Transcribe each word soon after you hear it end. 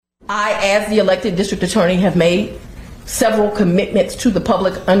I, as the elected district attorney, have made several commitments to the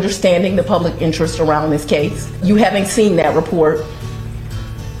public, understanding the public interest around this case. You having seen that report,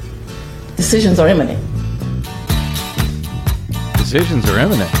 decisions are imminent. Decisions are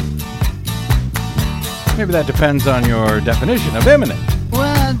imminent. Maybe that depends on your definition of imminent. Well,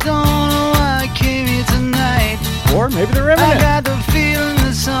 I don't know why I came here tonight. Or maybe they're imminent. I got the feeling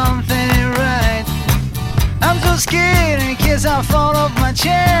that something ain't right. I'm so scared in case I fall off my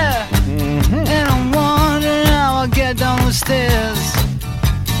chair. And I'm wondering how I'll get down the stairs.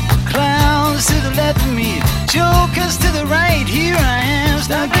 Clowns to the left of me, jokers to the right. Here I am,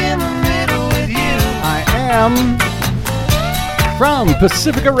 stuck in the middle with you. I am from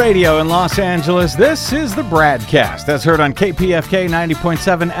Pacifica Radio in Los Angeles. This is the BradCast. That's heard on KPFK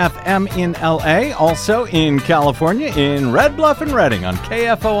 90.7 FM in LA. Also in California, in Red Bluff and Redding on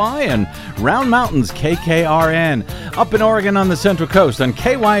KFOI and Round Mountains KKRN. Up in Oregon on the Central Coast on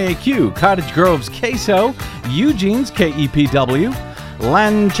KYAQ, Cottage Grove's KSO, Eugene's KEPW,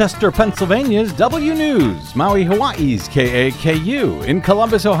 Lancaster, Pennsylvania's W News, Maui, Hawaii's KAKU, in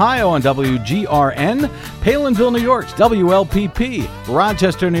Columbus, Ohio on WGRN, Palinville, New York's WLPP,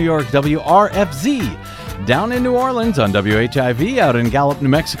 Rochester, New York, WRFZ, down in New Orleans on WHIV, out in Gallup, New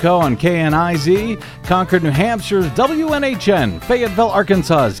Mexico on KNIZ, Concord, New Hampshire's WNHN, Fayetteville,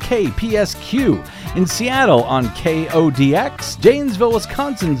 Arkansas's KPSQ, in Seattle on KODX, Janesville,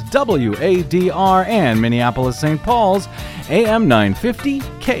 Wisconsin's WADR, and Minneapolis, St. Paul's AM 950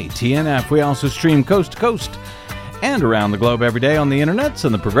 KTNF. We also stream coast to coast and around the globe every day on the internets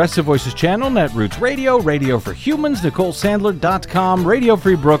on the Progressive Voices channel, Netroots Radio, Radio for Humans, NicoleSandler.com, Radio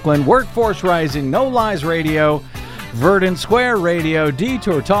Free Brooklyn, Workforce Rising, No Lies Radio, Verdant Square Radio,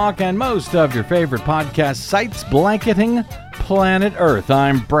 Detour Talk, and most of your favorite podcast sites blanketing planet Earth.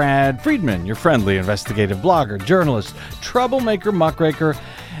 I'm Brad Friedman, your friendly investigative blogger, journalist, troublemaker, muckraker,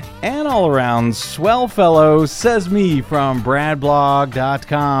 and all-around swell fellow, says me from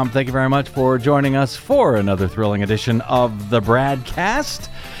bradblog.com. Thank you very much for joining us for another thrilling edition of the BradCast.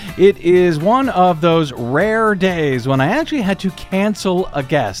 It is one of those rare days when I actually had to cancel a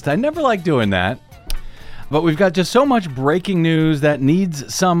guest. I never like doing that. But we've got just so much breaking news that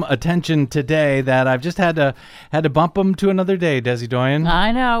needs some attention today that I've just had to bump them to another day, Desi Doyen.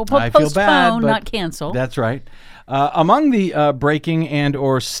 I know. I feel bad, but not cancel. That's right. Among the breaking and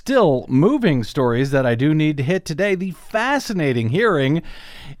or still moving stories that I do need to hit today, the fascinating hearing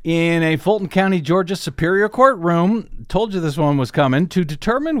in a Fulton County, Georgia Superior Court room, told you this one was coming, to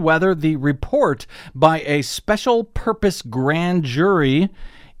determine whether the report by a special purpose grand jury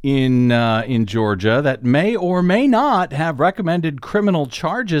in Georgia that may or may not have recommended criminal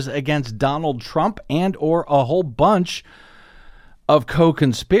charges against Donald Trump and or a whole bunch of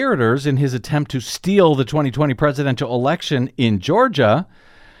co-conspirators in his attempt to steal the 2020 presidential election in Georgia,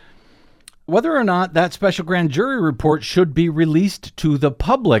 whether or not that special grand jury report should be released to the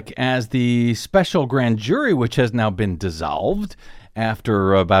public, as the special grand jury, which has now been dissolved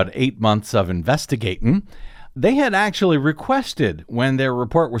after about 8 months of investigating, they had actually requested, when their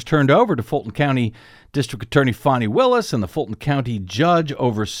report was turned over to Fulton County District Attorney Fonnie Willis and the Fulton County judge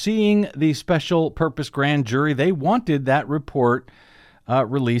overseeing the special purpose grand jury, they wanted that report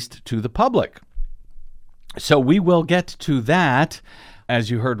released to the public. So we will get to that. As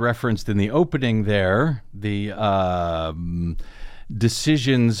you heard referenced in the opening there, the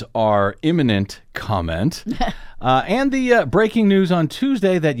decisions are imminent comment. And the breaking news on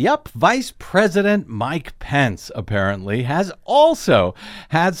Tuesday that, Vice President Mike Pence apparently has also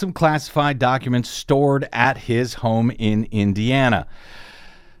had some classified documents stored at his home in Indiana.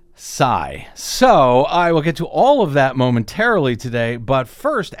 Sigh. So I will get to all of that momentarily today. But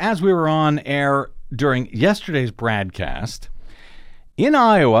first, as we were on air during yesterday's BradCast, in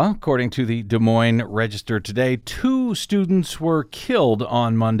Iowa, according to the Des Moines Register today, 2 students were killed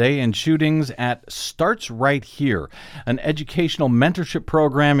on Monday in shootings at Starts Right Here, an educational mentorship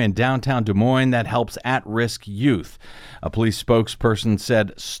program in downtown Des Moines that helps at-risk youth. A police spokesperson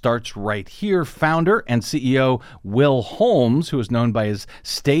said Starts Right Here founder and CEO Will Holmes, who is known by his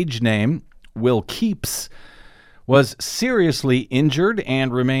stage name Will Keeps, was seriously injured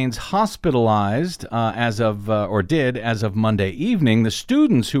and remains hospitalized as of Monday evening. The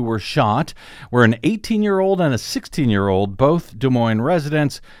students who were shot were an 18-year-old and a 16-year-old, both Des Moines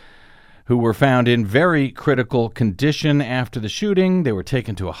residents, who were found in very critical condition after the shooting. They were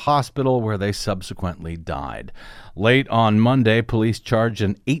taken to a hospital where they subsequently died. Late on Monday, police charged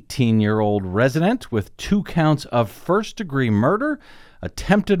an 18-year-old resident with 2 counts of first-degree murder,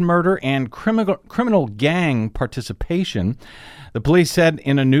 attempted murder, and criminal gang participation. The police said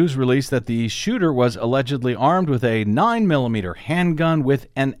in a news release that the shooter was allegedly armed with a 9mm handgun with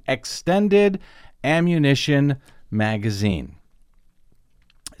an extended ammunition magazine.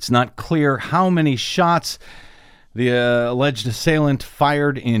 It's not clear how many shots the alleged assailant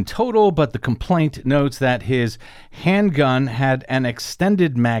fired in total, but the complaint notes that his handgun had an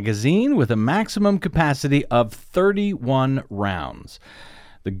extended magazine with a maximum capacity of 31 rounds.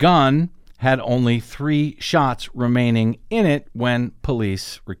 The gun had only 3 shots remaining in it when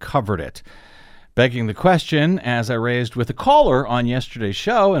police recovered it. Begging the question, as I raised with a caller on yesterday's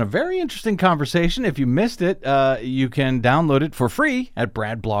show, in a very interesting conversation. If you missed it, you can download it for free at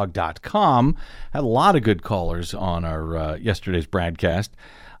bradblog.com. Had a lot of good callers on our yesterday's BradCast.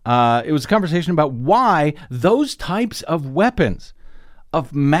 It was a conversation about why those types of weapons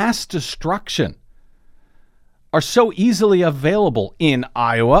of mass destruction are so easily available in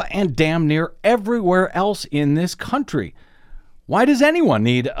Iowa and damn near everywhere else in this country. Why does anyone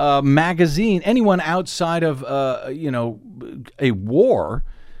need a magazine? Anyone outside of, a war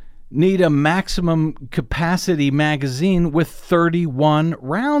need a maximum capacity magazine with 31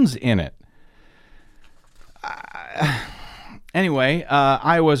 rounds in it? Anyway,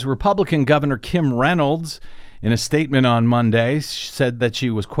 Iowa's Republican Governor Kim Reynolds, in a statement on Monday, said that she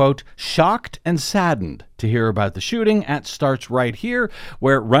was, quote, shocked and saddened to hear about the shooting at Starts Right Here,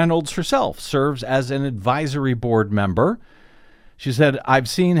 where Reynolds herself serves as an advisory board member. She said, I've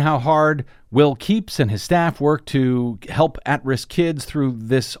seen how hard Will Keeps and his staff work to help at-risk kids through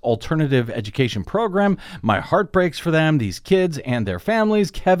this alternative education program. My heart breaks for them, these kids and their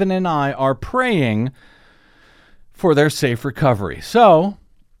families. Kevin and I are praying for their safe recovery. So,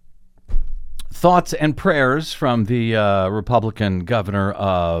 thoughts and prayers from the Republican governor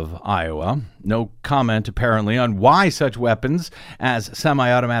of Iowa. No comment, apparently, on why such weapons as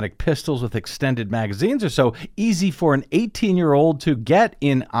semi-automatic pistols with extended magazines are so easy for an 18-year-old to get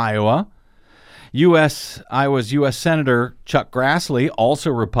in Iowa. Iowa's U.S. Senator Chuck Grassley, also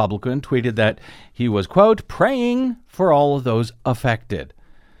Republican, tweeted that he was, quote, praying for all of those affected.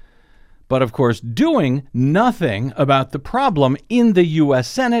 But, of course, doing nothing about the problem in the U.S.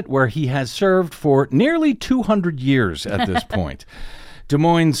 Senate, where he has served for nearly 200 years at this point. Des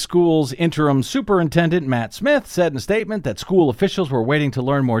Moines School's interim superintendent, Matt Smith, said in a statement that school officials were waiting to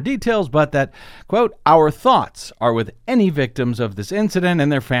learn more details, but that, quote, our thoughts are with any victims of this incident and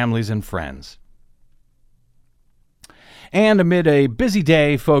their families and friends. And amid a busy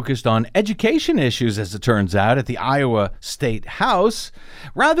day focused on education issues, as it turns out, at the Iowa State House,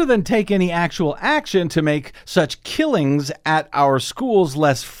 rather than take any actual action to make such killings at our schools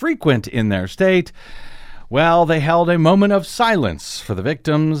less frequent in their state, well, they held a moment of silence for the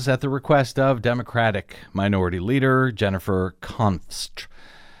victims at the request of Democratic Minority Leader Jennifer Konst.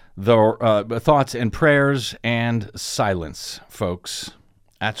 Thoughts and prayers and silence, folks.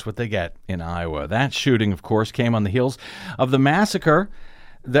 That's what they get in Iowa. That shooting, of course, came on the heels of the massacre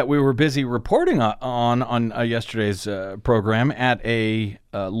that we were busy reporting on yesterday's program at a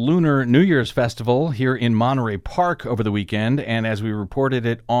Lunar New Year's festival here in Monterey Park over the weekend. And as we reported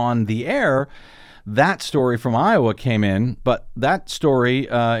it on the air, that story from Iowa came in. But that story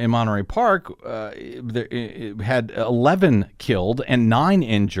in Monterey Park it had 11 killed and 9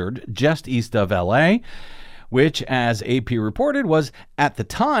 injured just east of L.A., which, as AP reported, was, at the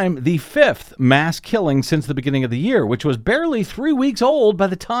time, the 5th mass killing since the beginning of the year, which was barely 3 weeks old by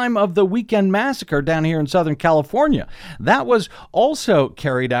the time of the weekend massacre down here in Southern California. That was also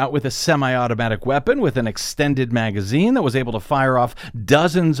carried out with a semi-automatic weapon with an extended magazine that was able to fire off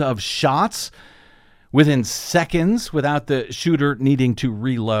dozens of shots within seconds without the shooter needing to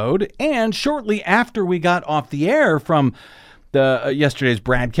reload. And shortly after we got off the air from yesterday's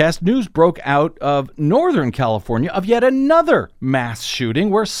BradCast, news broke out of Northern California of yet another mass shooting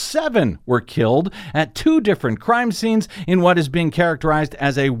where 7 were killed at 2 different crime scenes in what is being characterized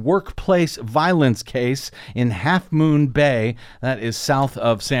as a workplace violence case in Half Moon Bay, that is south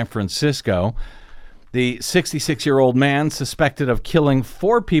of San Francisco. The 66-year-old man suspected of killing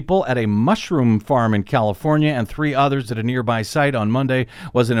 4 people at a mushroom farm in California and 3 others at a nearby site on Monday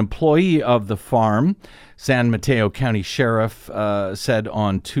was an employee of the farm, San Mateo County Sheriff said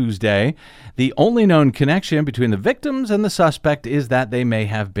on Tuesday. The only known connection between the victims and the suspect is that they may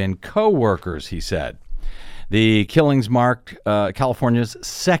have been co-workers, he said. The killings marked California's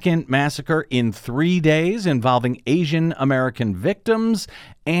 2nd massacre in 3 days involving Asian American victims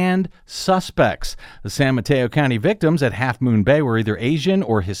and suspects. The San Mateo County victims at Half Moon Bay were either Asian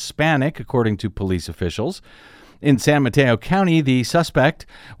or Hispanic, according to police officials. In San Mateo County, the suspect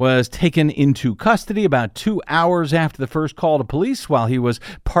was taken into custody about 2 hours after the first call to police while he was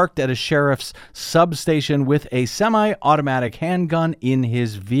parked at a sheriff's substation with a semi-automatic handgun in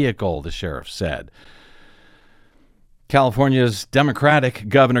his vehicle, the sheriff said. California's Democratic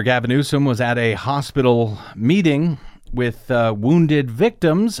Governor Gavin Newsom was at a hospital meeting with wounded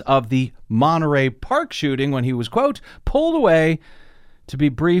victims of the Monterey Park shooting when he was, quote, pulled away to be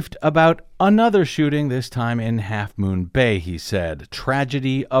briefed about another shooting, this time in Half Moon Bay, he said.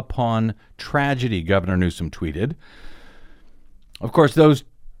 Tragedy upon tragedy, Governor Newsom tweeted. Of course, those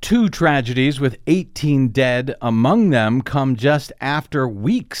two tragedies with 18 dead among them come just after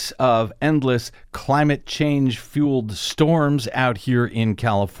weeks of endless climate change-fueled storms out here in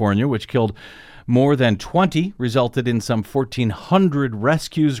California, which killed more than 20, resulted in some 1,400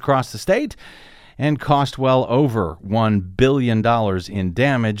 rescues across the state, and cost well over $1 billion in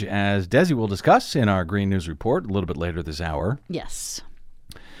damage, as Desi will discuss in our Green News Report a little bit later this hour. Yes.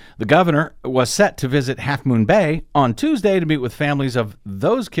 The governor was set to visit Half Moon Bay on Tuesday to meet with families of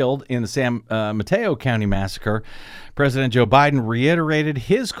those killed in the San Mateo County massacre. President Joe Biden reiterated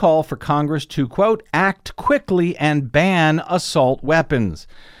his call for Congress to, quote, act quickly and ban assault weapons,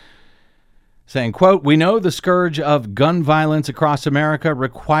 saying, quote, we know the scourge of gun violence across America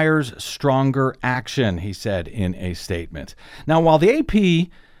requires stronger action, he said in a statement. Now, while the AP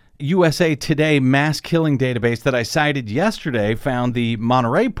USA Today mass killing database that I cited yesterday found the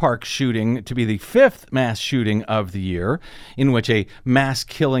Monterey Park shooting to be the 5th mass shooting of the year, in which a mass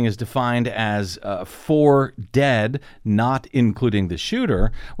killing is defined as 4 dead, not including the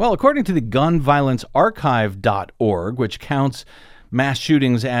shooter, well, according to the gunviolencearchive.org, which counts mass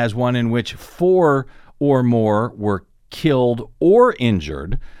shootings as one in which 4 or more were killed or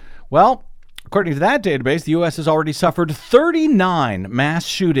injured. Well, according to that database, the U.S. has already suffered 39 mass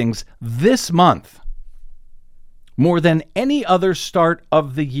shootings this month, more than any other start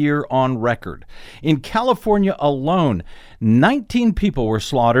of the year on record. In California alone, 19 people were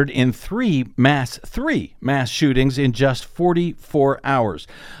slaughtered in three mass shootings in just 44 hours.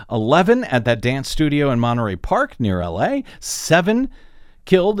 11 at that dance studio in Monterey Park near L.A., 7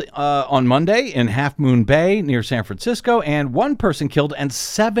 killed on Monday in Half Moon Bay near San Francisco, and 1 person killed and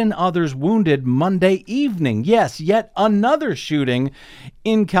 7 others wounded Monday evening. Yes, yet another shooting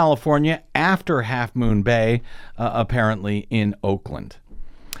in California after Half Moon Bay, apparently in Oakland.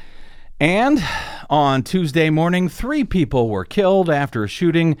 And on Tuesday morning, 3 people were killed after a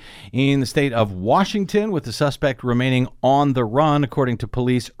shooting in the state of Washington, with the suspect remaining on the run, according to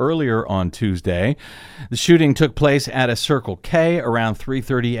police earlier on Tuesday. The shooting took place at a Circle K around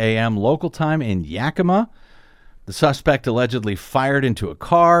 3:30 a.m. local time in Yakima. The suspect allegedly fired into a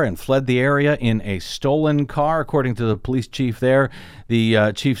car and fled the area in a stolen car, according to the police chief there.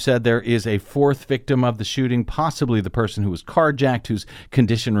 The chief said there is a 4th victim of the shooting, possibly the person who was carjacked, whose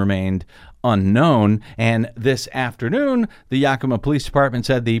condition remained unknown. And this afternoon, the Yakima Police Department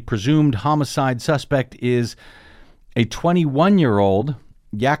said the presumed homicide suspect is a 21-year-old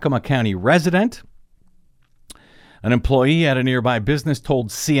Yakima County resident. An employee at a nearby business told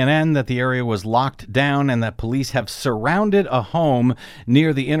CNN that the area was locked down and that police have surrounded a home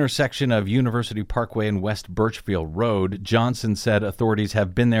near the intersection of University Parkway and West Birchfield Road. Johnson said authorities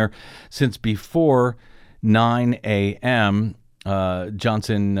have been there since before 9 a.m.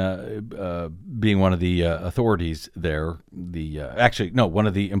 Johnson being one of the authorities there, one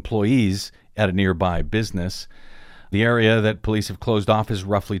of the employees at a nearby business. The area that police have closed off is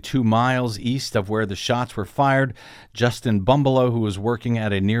roughly 2 miles east of where the shots were fired. Justin Bumbelow, who was working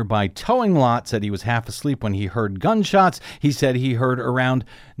at a nearby towing lot, said he was half asleep when he heard gunshots. He said he heard around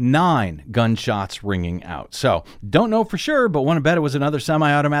 9 gunshots ringing out. So, don't know for sure, but want to bet it was another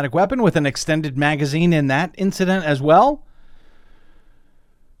semi-automatic weapon with an extended magazine in that incident as well.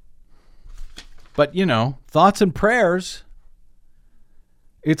 But, thoughts and prayers.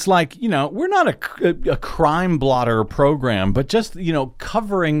 It's like, we're not a crime blotter program, but just,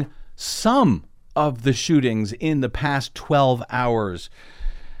 covering some of the shootings in the past 12 hours.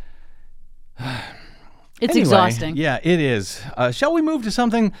 It's exhausting. Yeah, it is. Shall we move to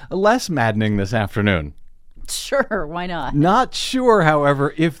something less maddening this afternoon? Sure, why not? Not sure,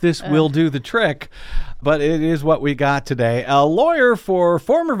 however, if this will do the trick, but it is what we got today. A lawyer for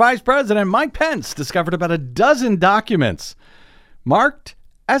former Vice President Mike Pence discovered about a dozen documents marked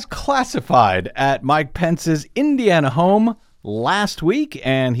as classified at Mike Pence's Indiana home last week,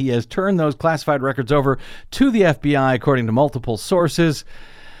 and he has turned those classified records over to the FBI, according to multiple sources.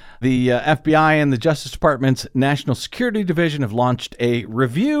 The FBI and the Justice Department's National Security Division have launched a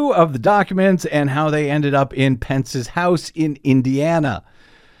review of the documents and how they ended up in Pence's house in Indiana.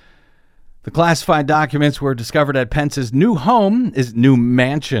 The classified documents were discovered at Pence's new home, his new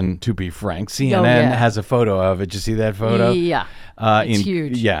mansion, to be frank. CNN has a photo of it. Did you see that photo? Yeah. It's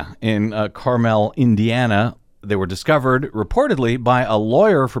huge. Yeah, in Carmel, Indiana. They were discovered reportedly by a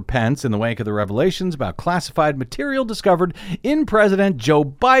lawyer for Pence in the wake of the revelations about classified material discovered in President Joe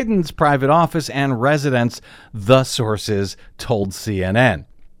Biden's private office and residence, the sources told CNN.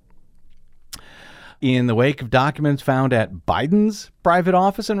 In the wake of documents found at Biden's private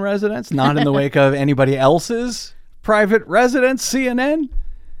office and residence, not in the wake of anybody else's private residence, CNN?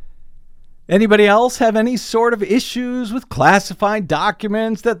 Anybody else have any sort of issues with classified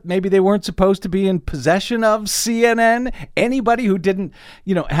documents that maybe they weren't supposed to be in possession of, CNN? Anybody who didn't,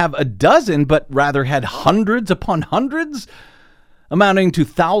 have a dozen, but rather had hundreds upon hundreds, amounting to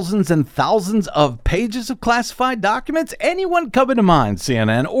thousands and thousands of pages of classified documents? Anyone coming to mind,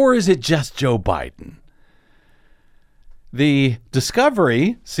 CNN, or is it just Joe Biden? The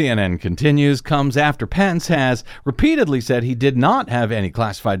discovery, CNN continues, comes after Pence has repeatedly said he did not have any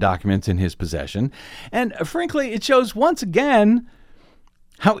classified documents in his possession. And frankly, it shows once again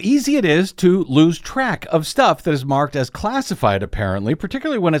how easy it is to lose track of stuff that is marked as classified, apparently,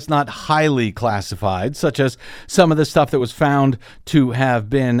 particularly when it's not highly classified, such as some of the stuff that was found to have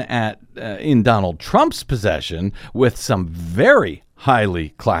been in Donald Trump's possession with some very highly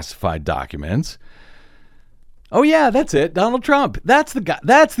classified documents. Oh, yeah, that's it. Donald Trump. That's the guy.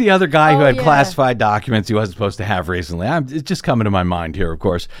 That's the other guy who had classified documents he wasn't supposed to have recently. It's just coming to my mind here, of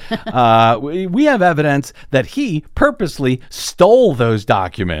course. We have evidence that he purposely stole those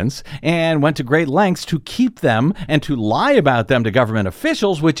documents and went to great lengths to keep them and to lie about them to government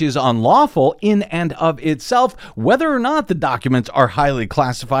officials, which is unlawful in and of itself, whether or not the documents are highly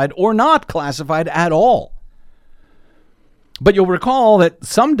classified or not classified at all. But you'll recall that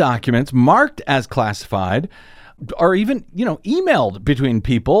some documents marked as classified are even, emailed between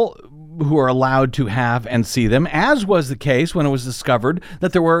people who are allowed to have and see them, as was the case when it was discovered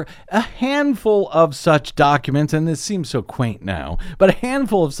that there were a handful of such documents, and this seems so quaint now, but a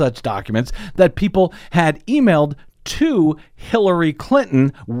handful of such documents that people had emailed to Hillary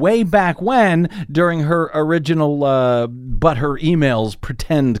Clinton way back when, during her original but her emails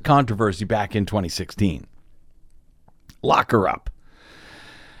pretend controversy back in 2016. Lock her up.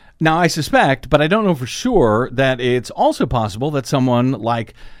 Now, I suspect, but I don't know for sure, that it's also possible that someone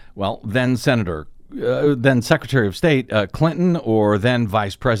like, then Secretary of State Clinton, or then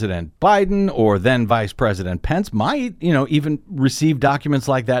Vice President Biden, or then Vice President Pence might, even receive documents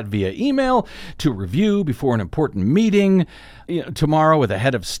like that via email to review before an important meeting tomorrow with a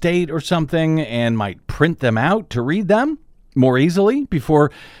head of state or something, and might print them out to read them more easily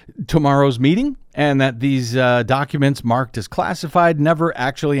before tomorrow's meeting, and that these documents marked as classified never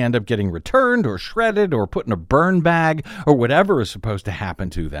actually end up getting returned or shredded or put in a burn bag or whatever is supposed to happen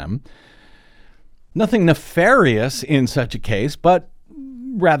to them. Nothing nefarious in such a case, but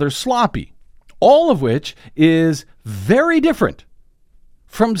rather sloppy. All of which is very different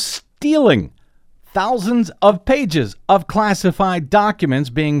from stealing thousands of pages of classified documents,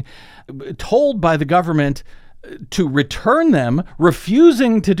 being told by the government to return them,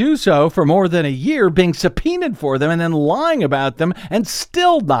 refusing to do so for more than a year, being subpoenaed for them, and then lying about them, and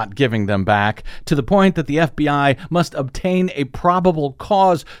still not giving them back, to the point that the FBI must obtain a probable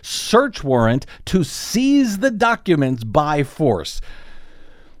cause search warrant to seize the documents by force.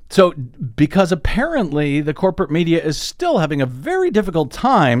 So, because apparently the corporate media is still having a very difficult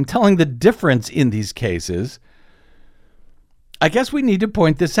time telling the difference in these cases, I guess we need to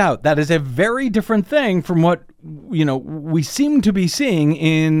point this out. That is a very different thing from what, we seem to be seeing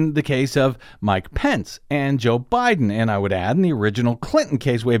in the case of Mike Pence and Joe Biden, and I would add in the original Clinton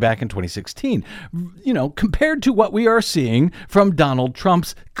case way back in 2016, compared to what we are seeing from Donald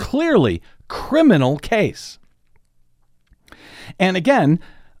Trump's clearly criminal case. And again,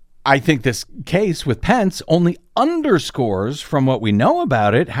 I think this case with Pence only underscores, from what we know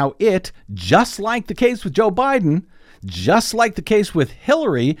about it, how it, just like the case with Joe Biden, just like the case with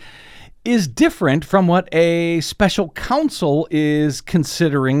Hillary, is different from what a special counsel is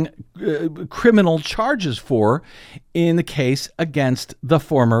considering criminal charges for in the case against the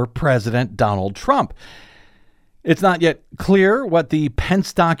former President Donald Trump. It's not yet clear what the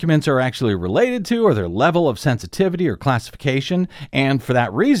Pence documents are actually related to, or their level of sensitivity or classification. And for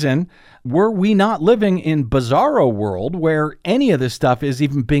that reason, were we not living in bizarro world where any of this stuff is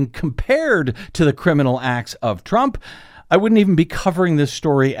even being compared to the criminal acts of Trump, I wouldn't even be covering this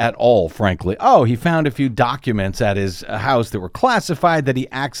story at all, frankly. Oh, he found a few documents at his house that were classified that he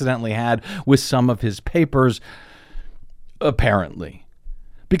accidentally had with some of his papers, apparently.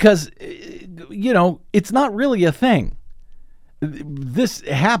 Because, it's not really a thing. this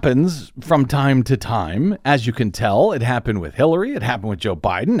happens from time to time. As you can tell, it happened with Hillary. It happened with Joe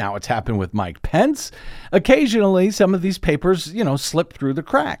Biden. Now it's happened with Mike Pence. Occasionally, some of these papers, slip through the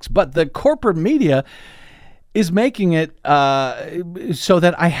cracks. But the corporate media is making it so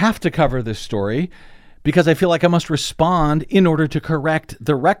that I have to cover this story because I feel like I must respond in order to correct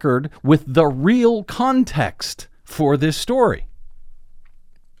the record with the real context for this story.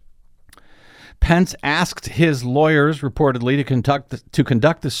 Pence asked his lawyers reportedly to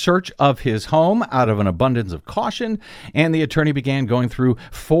conduct the search of his home out of an abundance of caution, and the attorney began going through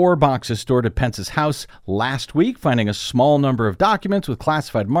 4 boxes stored at Pence's house last week, finding a small number of documents with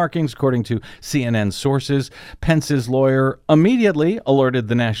classified markings, according to CNN sources. Pence's lawyer immediately alerted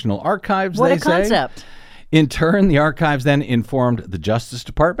the National Archives, What they a say. concept. In turn, the archives then informed the Justice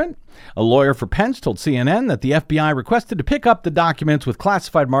Department. A lawyer for Pence told CNN that the FBI requested to pick up the documents with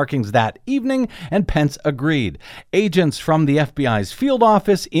classified markings that evening, and Pence agreed. Agents from the FBI's field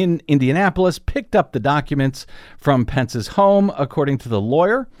office in Indianapolis picked up the documents from Pence's home, according to the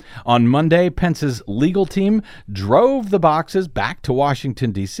lawyer. On Monday, Pence's legal team drove the boxes back to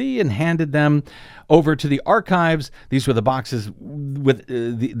Washington, D.C., and handed them over to the archives. These were the boxes with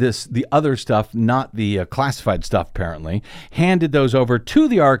the other stuff, not the classified stuff, apparently. Handed those over to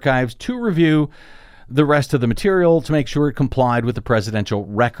the archives to review the rest of the material to make sure it complied with the Presidential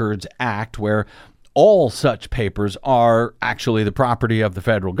Records Act, where all such papers are actually the property of the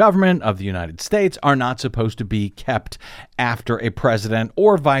federal government of the United States, are not supposed to be kept after a president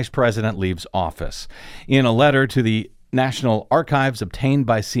or vice president leaves office. In a letter to the National Archives obtained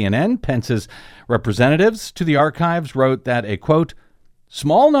by CNN, Pence's representatives to the archives wrote that a, quote,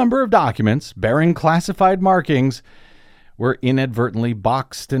 small number of documents bearing classified markings were inadvertently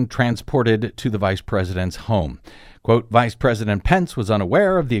boxed and transported to the vice president's home. Quote, Vice President Pence was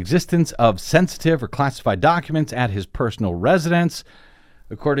unaware of the existence of sensitive or classified documents at his personal residence,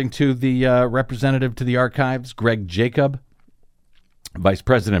 according to the representative to the archives, Greg Jacob. Vice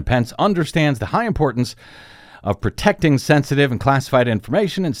President Pence understands the high importance of protecting sensitive and classified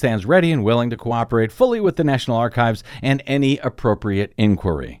information and stands ready and willing to cooperate fully with the National Archives and any appropriate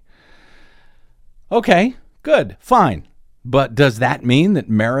inquiry. Okay, good, fine. But does that mean that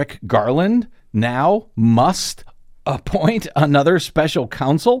Merrick Garland now must appoint another special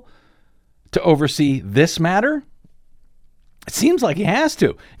counsel to oversee this matter? It seems like he has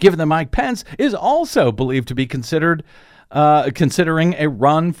to, given that Mike Pence is also believed to be considering a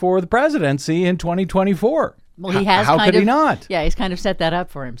run for the presidency in 2024. Well, he has. How could he not? Yeah, he's kind of set that up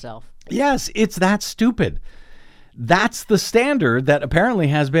for himself. Yes, it's that stupid. That's the standard that apparently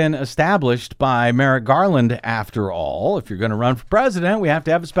has been established by Merrick Garland. After all, if you're going to run for president, we have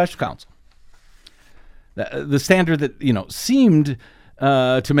to have a special counsel. The standard that, seemed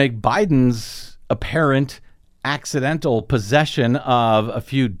to make Biden's apparent accidental possession of a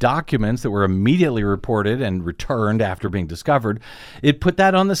few documents that were immediately reported and returned after being discovered, it put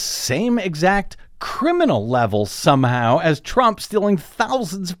that on the same exact criminal level somehow as Trump stealing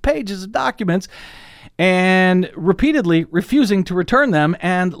thousands of pages of documents and repeatedly refusing to return them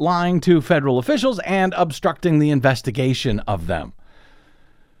and lying to federal officials and obstructing the investigation of them.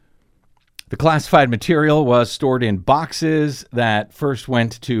 The classified material was stored in boxes that first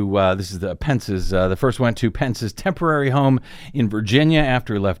went to Pence's temporary home in Virginia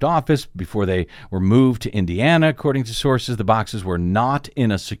after he left office before they were moved to Indiana. According to sources, the boxes were not in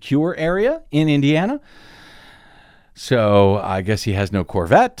a secure area in Indiana. So I guess he has no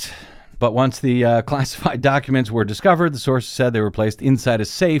Corvette. But once the classified documents were discovered, the sources said they were placed inside a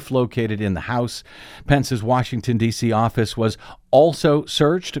safe located in the house. Pence's Washington, D.C. office was also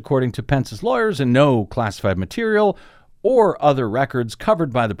searched, according to Pence's lawyers, and no classified material or other records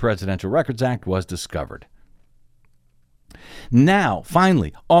covered by the Presidential Records Act was discovered. Now,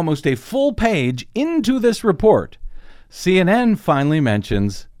 finally, almost a full page into this report, CNN finally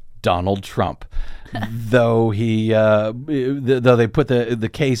mentions Donald Trump. Though they put the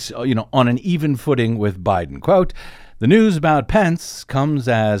case, on an even footing with Biden. Quote, the news about Pence comes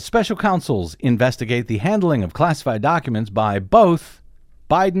as special counsels investigate the handling of classified documents by both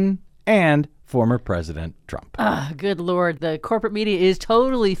Biden and former President Trump. Good Lord. The corporate media is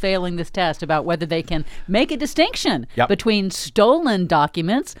totally failing this test about whether they can make a distinction between stolen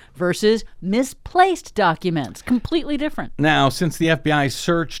documents versus misplaced documents. Completely different. Now, since the FBI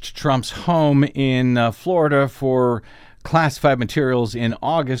searched Trump's home in Florida for classified materials in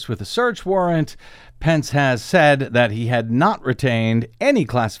August with a search warrant, Pence has said that he had not retained any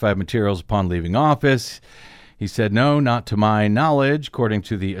classified materials upon leaving office. He said, no, not to my knowledge, according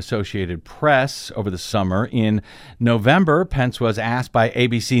to the Associated Press over the summer. In November, Pence was asked by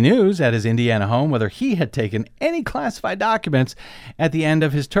ABC News at his Indiana home whether he had taken any classified documents at the end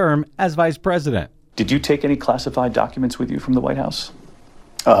of his term as vice president. Did you take any classified documents with you from the White House?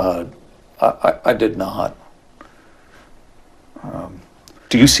 I did not.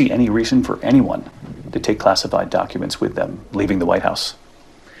 Do you see any reason for anyone to take classified documents with them leaving the White House?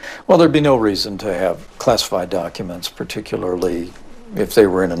 Well, there'd be no reason to have classified documents, particularly if they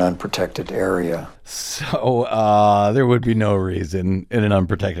were in an unprotected area. So there would be no reason in an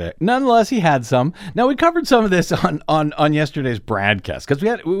unprotected area. Nonetheless, he had some. Now, we covered some of this on yesterday's BradCast,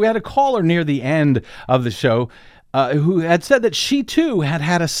 because we had a caller near the end of the show who had said that she, too,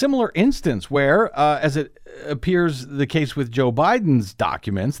 had a similar instance where, as it appears the case with Joe Biden's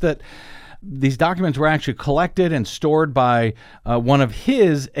documents, that these documents were actually collected and stored by one of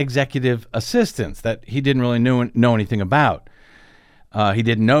his executive assistants that he didn't really know anything about. He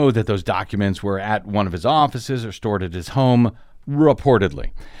didn't know that those documents were at one of his offices or stored at his home,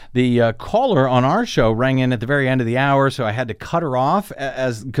 reportedly. The caller on our show rang in at the very end of the hour, so I had to cut her off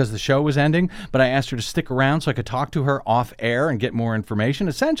because the show was ending, but I asked her to stick around so I could talk to her off air and get more information.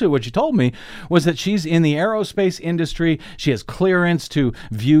 Essentially, what she told me was that she's in the aerospace industry. She has clearance to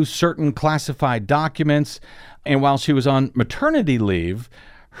view certain classified documents, and while she was on maternity leave,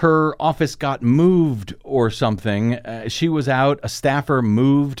 her office got moved or something. She was out, a staffer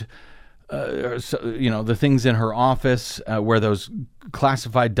moved the things in her office where those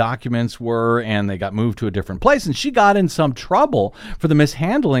classified documents were, and they got moved to a different place. And she got in some trouble for the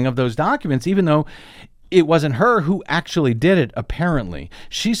mishandling of those documents, even though it wasn't her who actually did it, apparently.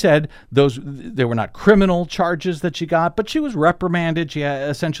 She said they were not criminal charges that she got, but she was reprimanded. She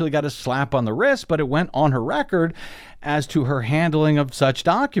essentially got a slap on the wrist, but it went on her record as to her handling of such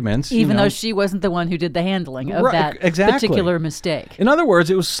documents. Even though she wasn't the one who did the handling of that particular mistake. In other words,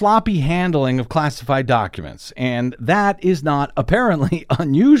 it was sloppy handling of classified documents, and that is not apparently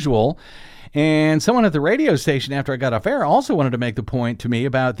unusual. And someone at the radio station after I got off air also wanted to make the point to me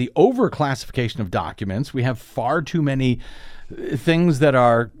about the overclassification of documents. We have far too many things that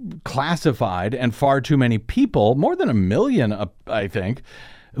are classified and far too many people, more than 1 million, I think,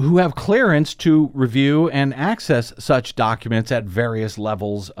 who have clearance to review and access such documents at various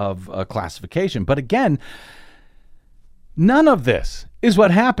levels of classification. But again, none of this is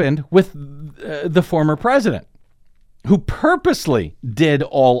what happened with the former president, who purposely did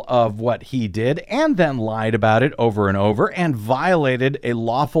all of what he did and then lied about it over and over and violated a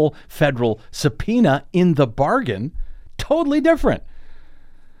lawful federal subpoena in the bargain. Totally different.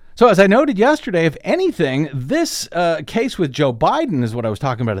 So as I noted yesterday, if anything, this case with Joe Biden is what I was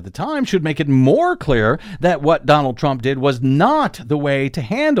talking about at the time, should make it more clear that what Donald Trump did was not the way to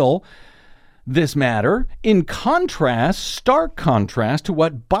handle this matter, in contrast, stark contrast to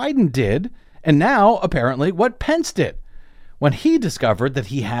what Biden did, and now, apparently, what Pence did. When he discovered that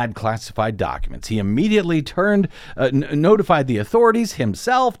he had classified documents, he immediately notified the authorities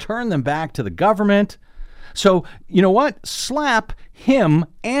himself, turned them back to the government. So, you know what? Slap him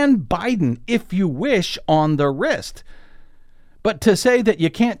and Biden, if you wish, on the wrist. But to say that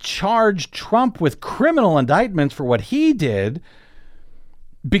you can't charge Trump with criminal indictments for what he did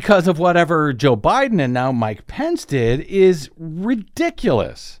because of whatever Joe Biden and now Mike Pence did is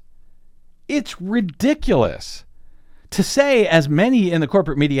ridiculous. It's ridiculous. To say, as many in the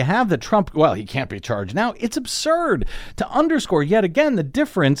corporate media have, that Trump, well, he can't be charged now, it's absurd. To underscore yet again the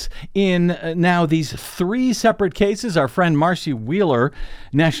difference in now these 3 separate cases, our friend Marcy Wheeler,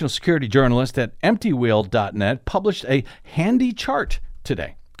 national security journalist at emptywheel.net, published a handy chart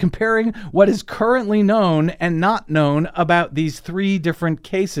today comparing what is currently known and not known about these 3 different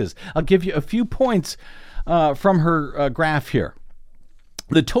cases. I'll give you a few points from her graph here.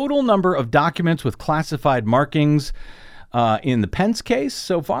 The total number of documents with classified markings in the Pence case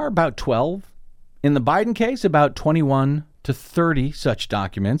so far, about 12. In the Biden case, about 21 to 30 such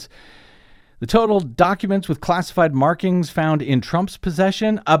documents. The total documents with classified markings found in Trump's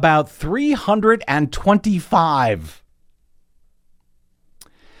possession, about 325.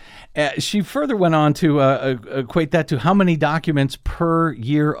 She further went on to equate that to how many documents per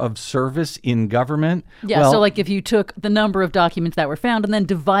year of service in government. Yeah, so like if you took the number of documents that were found and then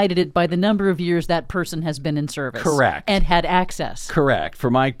divided it by the number of years that person has been in service. Correct. And had access. Correct.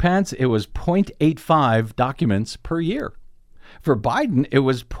 For Mike Pence, it was 0.85 documents per year. For Biden, it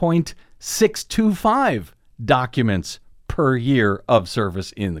was 0.625 documents per year of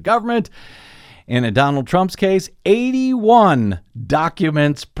service in the government. And in Donald Trump's case, 81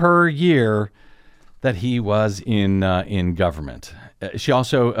 documents per year that he was in government. She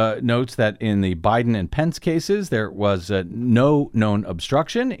also notes that in the Biden and Pence cases, there was no known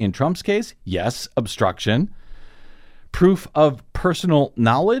obstruction. In Trump's case, yes, obstruction. Proof of personal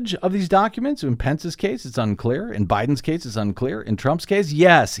knowledge of these documents. In Pence's case, it's unclear. In Biden's case, it's unclear. In Trump's case,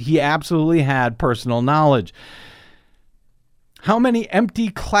 yes, he absolutely had personal knowledge. How many empty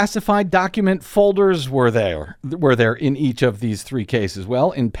classified document folders were there in each of these three cases?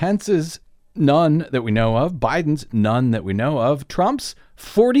 Well, in Pence's, none that we know of. Biden's, none that we know of. Trump's,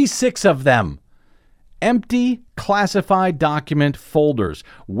 46 of them. Empty classified document folders.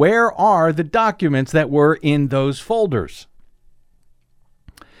 Where are the documents that were in those folders?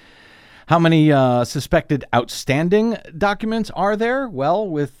 How many suspected outstanding documents are there? Well,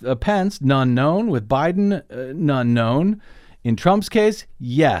 with Pence, none known. With Biden, none known. In Trump's case,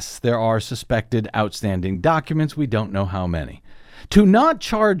 yes, there are suspected outstanding documents. We don't know how many. To not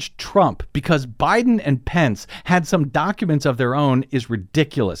charge Trump because Biden and Pence had some documents of their own is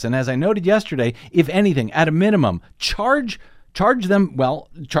ridiculous. And as I noted yesterday, if anything, at a minimum, charge them. Well,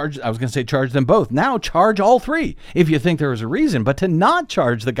 charge them both. Now charge all three if you think there is a reason. But to not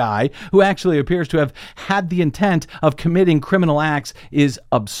charge the guy who actually appears to have had the intent of committing criminal acts is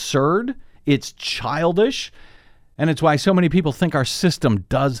absurd. It's childish. And it's why so many people think our system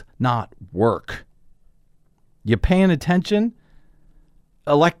does not work. You paying attention?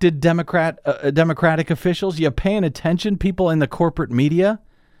 Elected Democratic officials? You paying attention? People in the corporate media?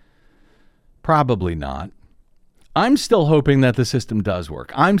 Probably not. I'm still hoping that the system does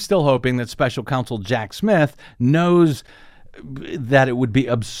work. I'm still hoping that Special Counsel Jack Smith knows that it would be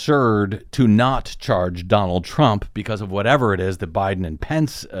absurd to not charge Donald Trump because of whatever it is that Biden and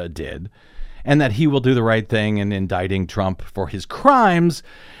Pence did, and that he will do the right thing in indicting Trump for his crimes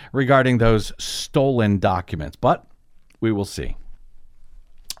regarding those stolen documents. But we will see.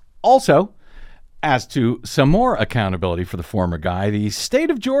 Also, as to some more accountability for the former guy, the state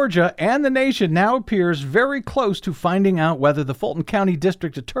of Georgia and the nation now appears very close to finding out whether the Fulton County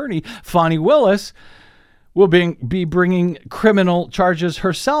District Attorney, Fani Willis, will be bringing criminal charges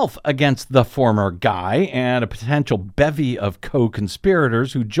herself against the former guy and a potential bevy of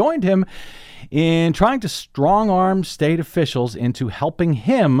co-conspirators who joined him in trying to strong-arm state officials into helping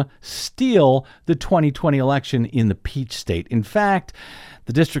him steal the 2020 election in the Peach State. In fact,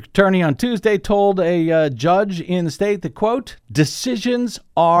 the district attorney on Tuesday told a judge in the state that, quote, decisions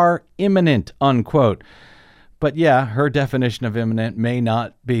are imminent, unquote. But yeah, her definition of imminent may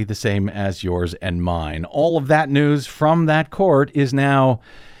not be the same as yours and mine. All of that news from that court is now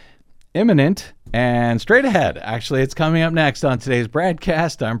imminent and straight ahead. Actually, it's coming up next on today's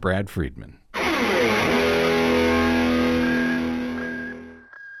BradCast. I'm Brad Friedman.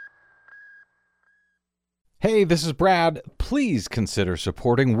 Hey, this is Brad. Please consider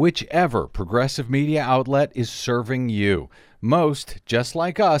supporting whichever progressive media outlet is serving you. Most, just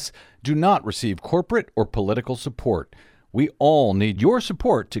like us, do not receive corporate or political support. We all need your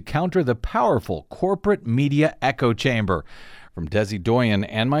support to counter the powerful corporate media echo chamber. From Desi Doyen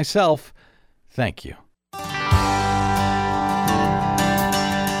and myself, thank you.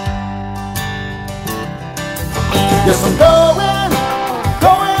 Yes, I'm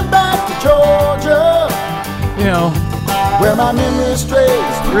going back to Georgia. You know, where my memory strays.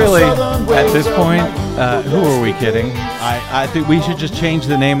 Really, at this point, who are we kidding? I think we should just change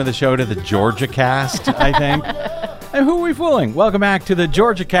the name of the show to the Georgia Cast, I think. And who are we fooling? Welcome back to the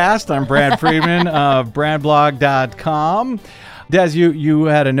Georgia Cast. I'm Brad Friedman of BradBlog.com. Des, you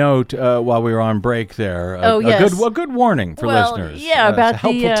had a note while we were on break there. Yes. A good warning for listeners. Yeah, about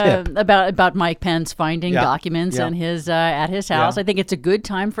tip. about Mike Pence finding documents in his at his house. I think it's a good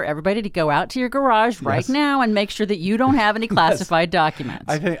time for everybody to go out to your garage right now and make sure that you don't have any classified documents.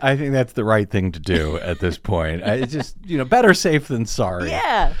 I think that's the right thing to do at this point. It's just, better safe than sorry.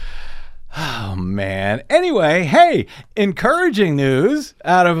 Yeah. Oh, man. Anyway, hey, encouraging news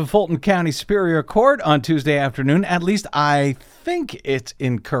out of a Fulton County Superior Court on Tuesday afternoon. At least I think it's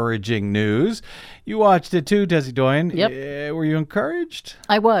encouraging news. You watched it too, Desi Doyen. Yep. Were you encouraged?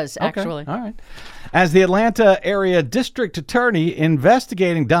 I was, actually. Okay. All right. As the Atlanta area district attorney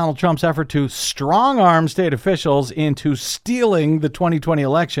investigating Donald Trump's effort to strong-arm state officials into stealing the 2020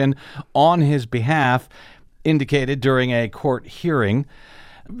 election on his behalf indicated during a court hearing,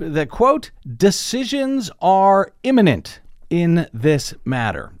 the quote, decisions are imminent in this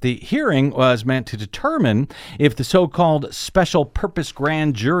matter. The hearing was meant to determine if the so-called special purpose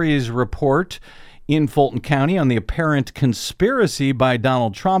grand jury's report in Fulton County on the apparent conspiracy by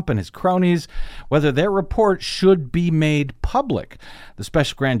Donald Trump and his cronies, whether their report should be made public. The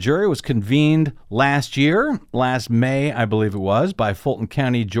special grand jury was convened last May, I believe it was, by Fulton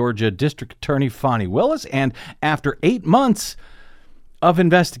County, Georgia District Attorney Fani Willis, and after 8 months of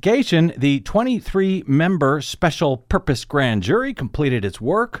investigation, the 23-member special purpose grand jury completed its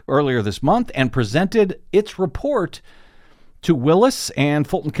work earlier this month and presented its report to Willis and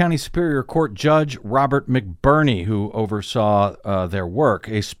Fulton County Superior Court Judge Robert McBurney, who oversaw their work.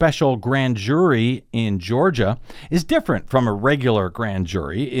 A special grand jury in Georgia is different from a regular grand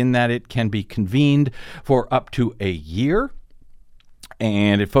jury in that it can be convened for up to a year,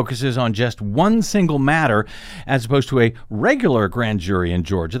 and it focuses on just one single matter as opposed to a regular grand jury in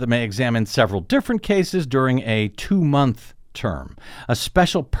Georgia that may examine several different cases during a 2-month term. A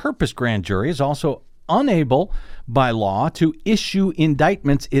special purpose grand jury is also unable by law to issue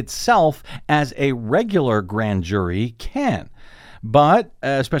indictments itself as a regular grand jury can. But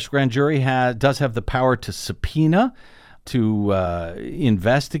a special grand jury does have the power to subpoena, to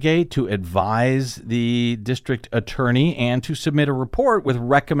investigate, to advise the district attorney, and to submit a report with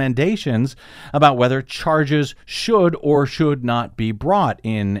recommendations about whether charges should or should not be brought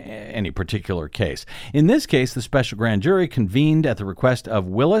in any particular case. In this case, the special grand jury convened at the request of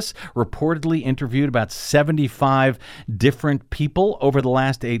Willis, reportedly interviewed about 75 different people over the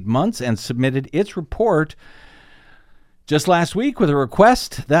last 8 months, and submitted its report just last week with a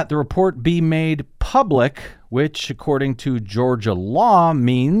request that the report be made public, which, according to Georgia law,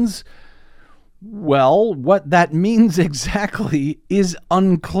 means, well, what that means exactly is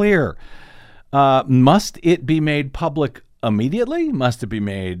unclear. Must it be made public immediately? Must it be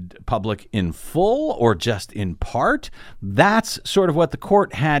made public in full or just in part? That's sort of what the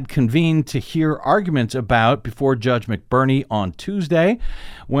court had convened to hear arguments about before Judge McBurney on Tuesday,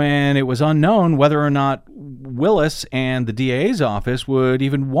 when it was unknown whether or not Willis and the DA's office would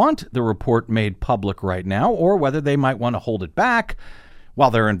even want the report made public right now, or whether they might want to hold it back while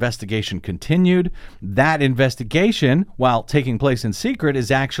their investigation continued. That investigation, while taking place in secret,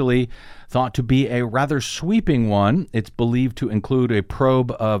 is actually thought to be a rather sweeping one. It's believed to include a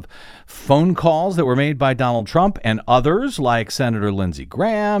probe of phone calls that were made by Donald Trump and others, like Senator Lindsey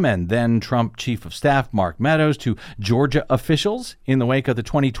Graham and then Trump Chief of Staff Mark Meadows, to Georgia officials in the wake of the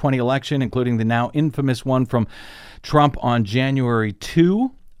 2020 election, including the now infamous one from Trump on January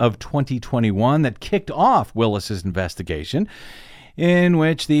 2 of 2021 that kicked off Willis's investigation, in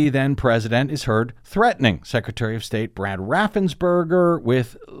which the then president is heard threatening Secretary of State Brad Raffensperger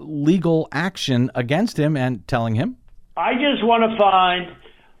with legal action against him and telling him, I just want to find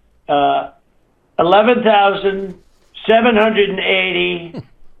 11,780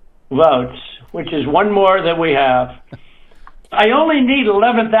 votes, which is one more than we have. I only need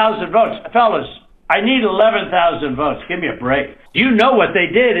 11,000 votes. Fellas, I need 11,000 votes. Give me a break. You know what they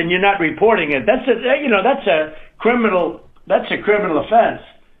did and you're not reporting it. That's a criminal offense.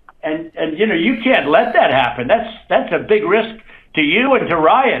 And you can't let that happen. That's a big risk to you and to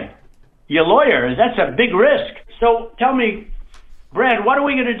Ryan, your lawyer. That's a big risk. So tell me, Brad, what are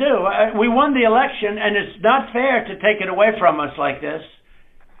we going to do? We won the election, and it's not fair to take it away from us like this.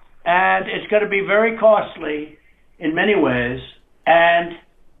 And it's going to be very costly in many ways. And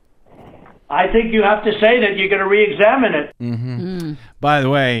I think you have to say that you're going to re-examine it. Mm-hmm. By the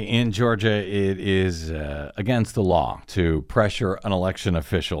way, in Georgia, it is against the law to pressure an election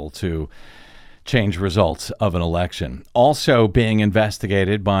official to change results of an election. Also being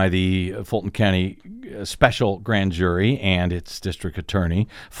investigated by the Fulton County Special Grand Jury and its district attorney,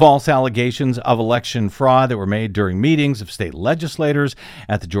 false allegations of election fraud that were made during meetings of state legislators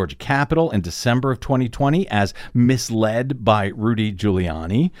at the Georgia Capitol in December of 2020 as misled by Rudy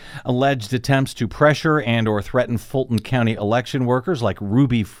Giuliani, alleged attempts to pressure and or threaten Fulton County election workers like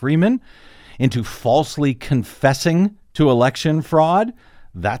Ruby Freeman into falsely confessing to election fraud.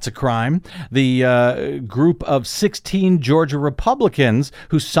 That's a crime. The group of 16 Georgia Republicans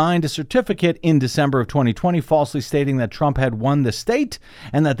who signed a certificate in December of 2020 falsely stating that Trump had won the state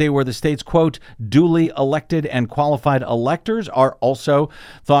and that they were the state's, quote, duly elected and qualified electors are also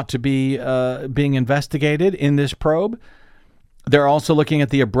thought to be being investigated in this probe. They're also looking at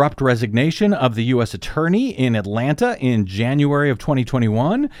the abrupt resignation of the U.S. Attorney in Atlanta in January of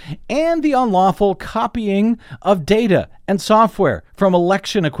 2021 and the unlawful copying of data and software from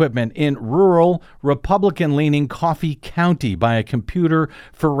election equipment in rural Republican-leaning Coffee County by a computer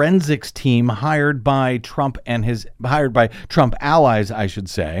forensics team hired by Trump allies, I should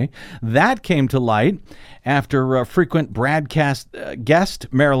say. That came to light after frequent BradCast guest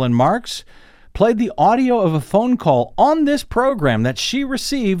Marilyn Marks played the audio of a phone call on this program that she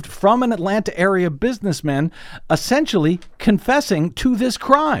received from an Atlanta area businessman, essentially confessing to this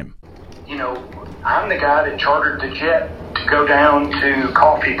crime. You know, I'm the guy that chartered the jet to go down to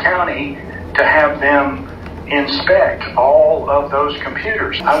Coffee County to have them inspect all of those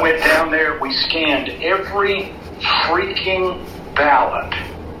computers. I went down there, we scanned every freaking ballot.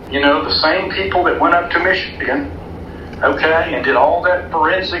 You know, the same people that went up to Michigan, okay, and did all that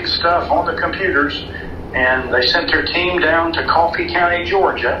forensic stuff on the computers, and they sent their team down to Coffee County,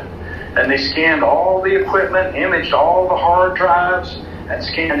 Georgia, and they scanned all the equipment, imaged all the hard drives, and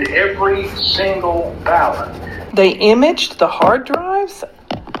scanned every single ballot. They imaged the hard drives?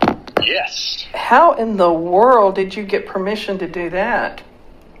 Yes. How in the world did you get permission to do that?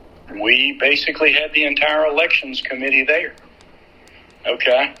 We basically had the entire elections committee there.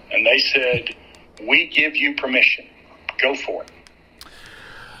 Okay? And they said, we give you permission. Go for it.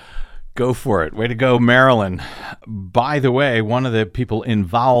 Go for it. Way to go, Maryland. By the way, one of the people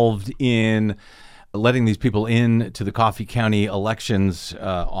involved in letting these people in to the Coffee County elections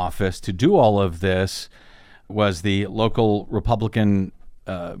office to do all of this was the local Republican,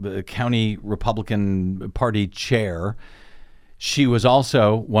 county Republican Party chair. She was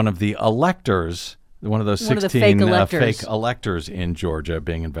also one of the electors, one of those 16 fake electors in Georgia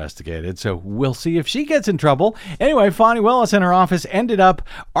being investigated. So we'll see if she gets in trouble. Anyway, Fani Willis and her office ended up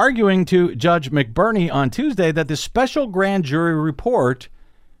arguing to Judge McBurney on Tuesday that the special grand jury report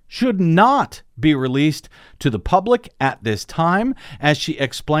should not be released to the public at this time, as she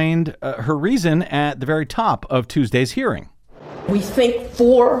explained her reason at the very top of Tuesday's hearing. We think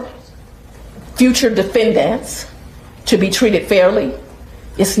for future defendants to be treated fairly,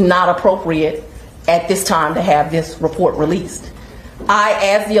 it's not appropriate at this time to have this report released. I,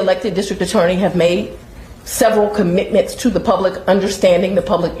 as the elected district attorney, have made several commitments to the public, understanding the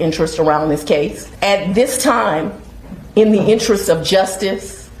public interest around this case. At this time, in the interest of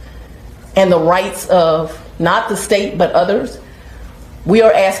justice and the rights of not the state but others, we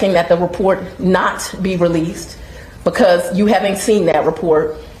are asking that the report not be released, because you having seen that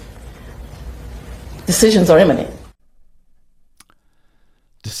report, decisions are imminent.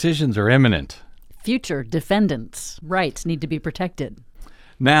 Decisions are imminent. Future defendants' rights need to be protected.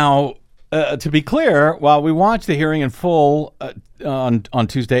 Now, to be clear, while we watched the hearing in full on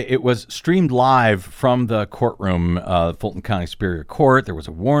Tuesday, it was streamed live from the courtroom, Fulton County Superior Court. There was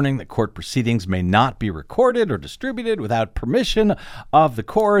a warning that court proceedings may not be recorded or distributed without permission of the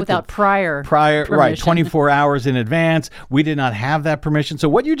court. Without prior permission. Right, 24 hours in advance. We did not have that permission. So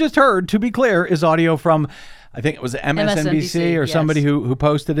what you just heard, to be clear, is audio from, I think it was MSNBC or somebody who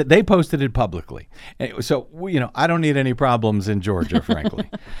posted it. They posted it publicly. So, I don't need any problems in Georgia, frankly.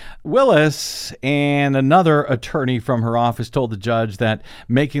 Willis and another attorney from her office told the judge that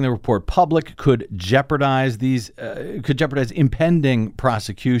making the report public could jeopardize impending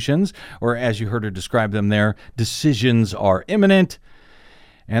prosecutions, or as you heard her describe them there, decisions are imminent.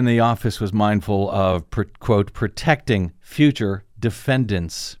 And the office was mindful of, quote, protecting future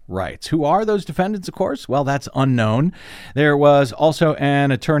defendants' rights. Who are those defendants, of course? Well, that's unknown. There was also an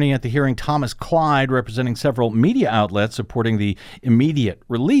attorney at the hearing, Thomas Clyde, representing several media outlets supporting the immediate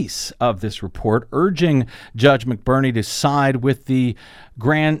release of this report, urging Judge McBurney to side with the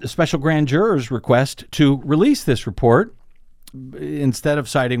special grand juror's request to release this report, instead of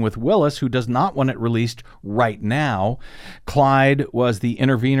siding with Willis, who does not want it released right now. Clyde was the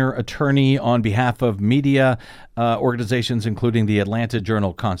intervener attorney on behalf of media organizations, including the Atlanta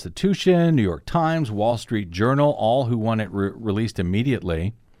Journal-Constitution, New York Times, Wall Street Journal, all who want it released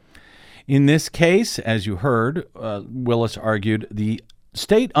immediately. In this case, as you heard, Willis argued, the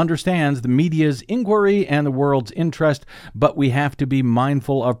state understands the media's inquiry and the world's interest, but we have to be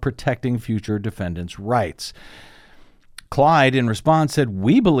mindful of protecting future defendants' rights. Clyde, in response, said,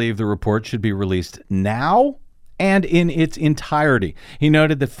 "We believe the report should be released now and in its entirety." He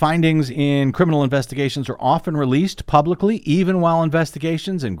noted that findings in criminal investigations are often released publicly, even while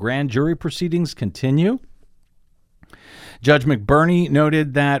investigations and grand jury proceedings continue. Judge McBurney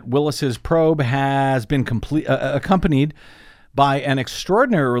noted that Willis's probe has been accompanied by an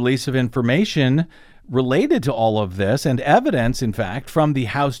extraordinary release of information related to all of this, and evidence, in fact, from the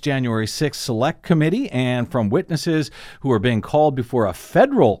House January 6th Select Committee and from witnesses who are being called before a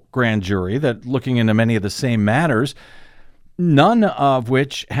federal grand jury that looking into many of the same matters, none of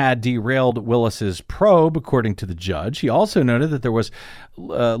which had derailed Willis's probe, according to the judge. He also noted that there was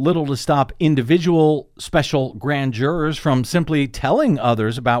little to stop individual special grand jurors from simply telling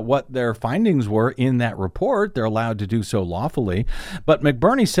others about what their findings were in that report. They're allowed to do so lawfully. But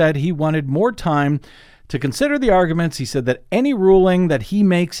McBurney said he wanted more time to consider the arguments. He said that any ruling that he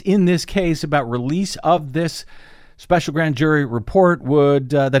makes in this case about release of this special grand jury report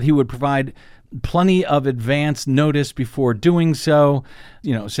that he would provide plenty of advance notice before doing so,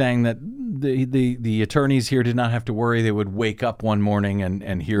 saying that the attorneys here did not have to worry. They would wake up one morning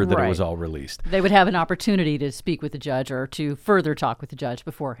and hear that it was all released. They would have an opportunity to speak with the judge or to further talk with the judge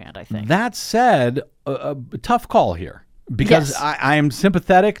beforehand, I think. That said, a tough call here Because Yes. I am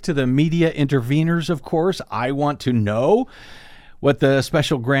sympathetic to the media interveners, of course. I want to know what the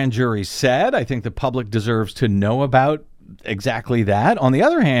special grand jury said. I think the public deserves to know about exactly that. On the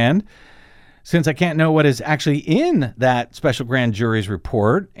other hand, since I can't know what is actually in that special grand jury's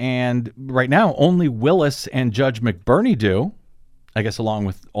report, and right now only Willis and Judge McBurney do, I guess along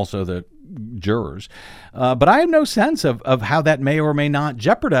with also the jurors, but I have no sense of how that may or may not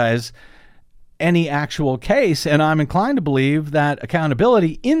jeopardize any actual case, and I'm inclined to believe that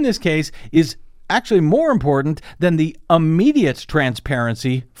accountability in this case is actually more important than the immediate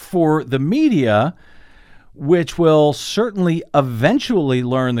transparency for the media, which will certainly eventually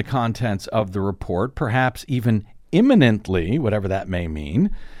learn the contents of the report, perhaps even imminently, whatever that may mean.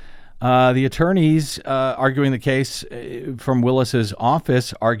 The attorneys arguing the case from Willis's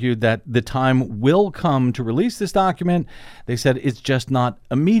office argued that the time will come to release this document. They said it's just not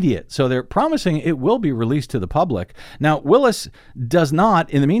immediate. So they're promising it will be released to the public. Now, Willis does not,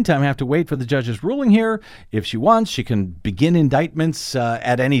 in the meantime, have to wait for the judge's ruling here. If she wants, she can begin indictments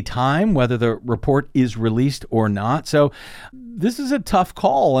at any time, whether the report is released or not. So this is a tough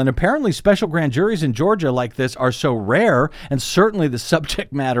call, and apparently special grand juries in Georgia like this are so rare, and certainly the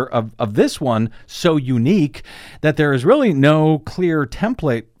subject matter of this one so unique, that there is really no clear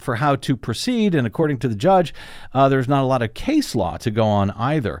template for how to proceed, and according to the judge, there's not a lot of case law to go on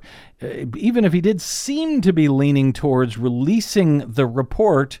either. Even if he did seem to be leaning towards releasing the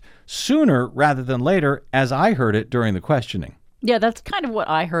report sooner rather than later, as I heard it during the questioning. Yeah, that's kind of what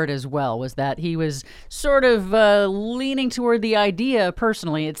I heard as well, was that he was sort of leaning toward the idea,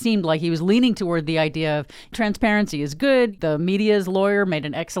 personally, it seemed like he was leaning toward the idea of transparency is good. The media's lawyer made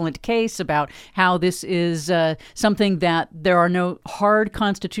an excellent case about how this is something that there are no hard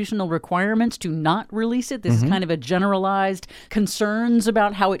constitutional requirements to not release it. This is kind of a generalized concerns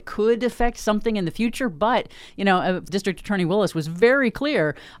about how it could affect something in the future. But, you know, District Attorney Willis was very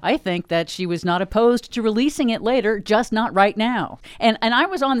clear, I think, that she was not opposed to releasing it later, just not right now. And I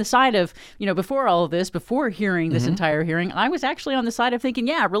was on the side of, you know, before all of this, before hearing this entire hearing, I was actually on the side of thinking,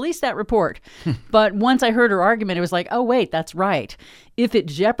 yeah, release that report. But once I heard her argument, it was like, oh, wait, that's right. If it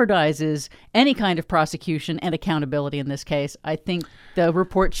jeopardizes any kind of prosecution and accountability in this case, I think the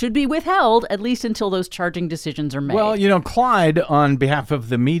report should be withheld, at least until those charging decisions are made. Well, you know, Clyde, on behalf of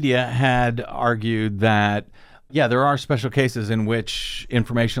the media, had argued that yeah, there are special cases in which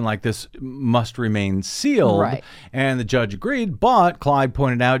information like this must remain sealed. Right. And the judge agreed, but Clyde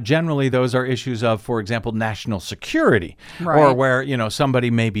pointed out generally those are issues of, for example, national security, right, or where, you know, somebody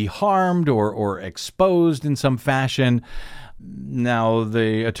may be harmed or exposed in some fashion. Now,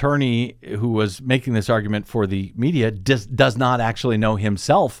 the attorney who was making this argument for the media does not actually know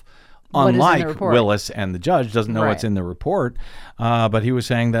himself, unlike Willis and the judge, doesn't know what's in the report. But he was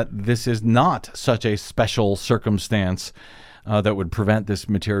saying that this is not such a special circumstance that would prevent this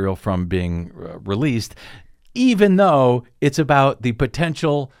material from being released, even though it's about the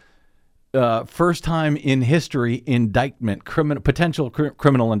potential first time in history indictment, potential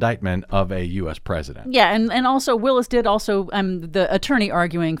criminal indictment of a U.S. president. Yeah, and also Willis did also, the attorney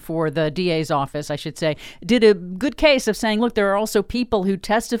arguing for the DA's office, I should say, did a good case of saying, look, there are also people who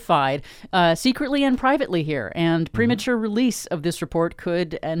testified secretly and privately here, and premature release of this report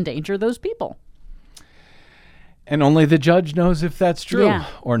could endanger those people. And only the judge knows if that's true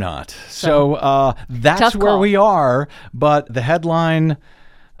or not. So that's where we are, but the headline...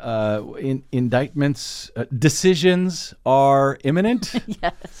 indictments, decisions are imminent.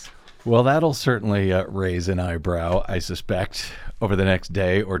 Yes. Well, that'll certainly raise an eyebrow, I suspect, over the next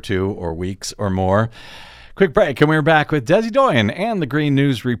day or two or weeks or more. Quick break, and we're back with Desi Doyen and the Green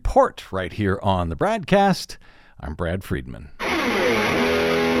News Report right here on the BradCast. I'm Brad Friedman.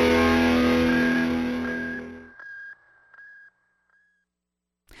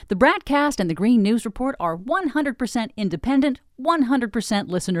 The BradCast and the Green News Report are 100% independent, 100%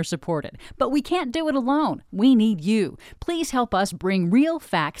 listener-supported. But we can't do it alone. We need you. Please help us bring real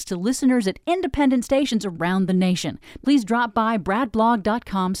facts to listeners at independent stations around the nation. Please drop by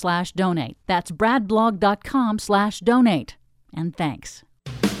bradblog.com/donate. That's bradblog.com/donate. And thanks.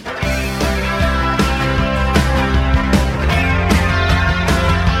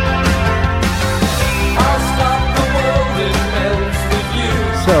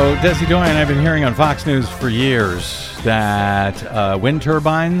 So, Desi Doyen, I've been hearing on Fox News for years that wind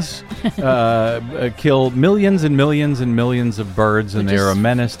turbines kill millions and millions and millions of birds, and they're a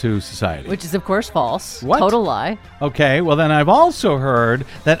menace to society. Which is, of course, false. What? Total lie. Okay, well, then I've also heard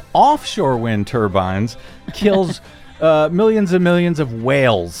that offshore wind turbines kills millions and millions of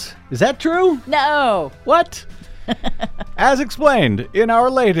whales. Is that true? No. What? As explained in our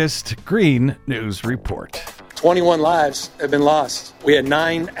latest Green News Report. 21 lives have been lost. We had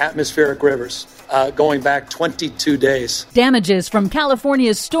 9 atmospheric rivers going back 22 days. Damages from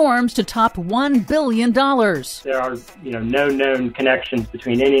California's storms to top $1 billion. There are, no known connections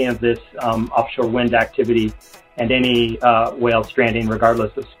between any of this offshore wind activity and any whale stranding,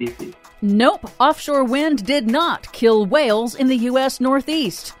 regardless of species. Nope, offshore wind did not kill whales in the U.S.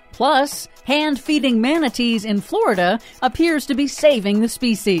 Northeast. Plus, hand-feeding manatees in Florida appears to be saving the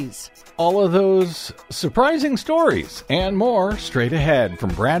species. All of those surprising stories and more straight ahead from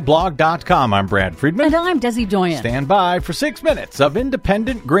BradBlog.com. I'm Brad Friedman. And I'm Desi Doyen. Stand by for 6 minutes of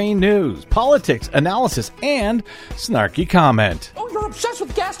independent green news, politics, analysis, and snarky comment. Oh, you're obsessed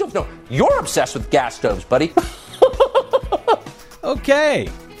with gas stoves? No, you're obsessed with gas stoves, buddy. Okay,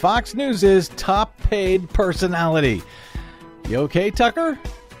 Fox News' top-paid personality. You okay, Tucker?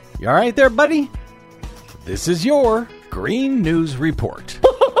 You all right there, buddy? This is your Green News Report.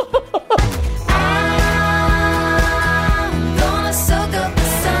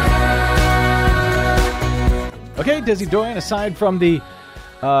 Okay, Desi Doyen, aside from the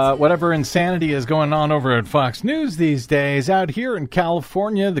whatever insanity is going on over at Fox News these days, out here in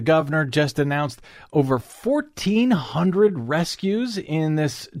California, the governor just announced over 1,400 rescues in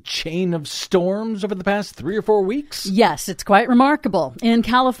this chain of storms over the past 3 or 4 weeks. Yes, it's quite remarkable. In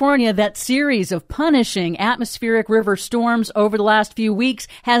California, that series of punishing atmospheric river storms over the last few weeks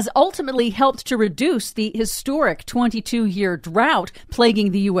has ultimately helped to reduce the historic 22-year drought plaguing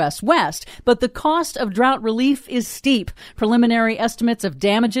the U.S. West. But the cost of drought relief is steep. Preliminary estimates of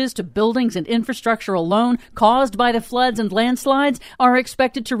damages to buildings and infrastructure alone caused by the floods and landslides are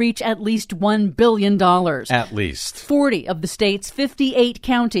expected to reach at least $1 billion. At least. 40 of the state's 58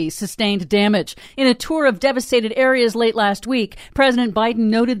 counties sustained damage. In a tour of devastated areas late last week, President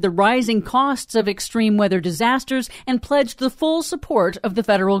Biden noted the rising costs of extreme weather disasters and pledged the full support of the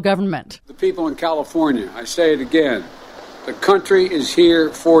federal government. The people in California, I say it again, the country is here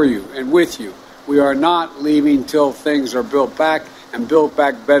for you and with you. We are not leaving till things are built back and built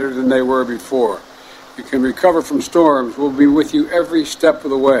back better than they were before. You can recover from storms. We'll be with you every step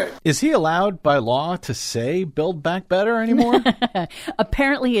of the way. Is he allowed by law to say build back better anymore?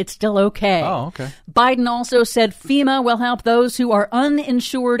 Apparently it's still okay. Oh, okay. Biden also said FEMA will help those who are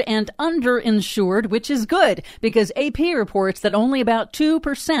uninsured and underinsured, which is good because AP reports that only about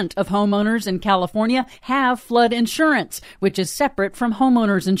 2% of homeowners in California have flood insurance, which is separate from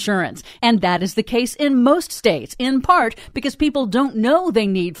homeowners insurance. And that is the case in most states, in part because people don't know they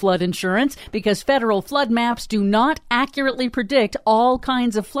need flood insurance because federal flood maps do not accurately predict all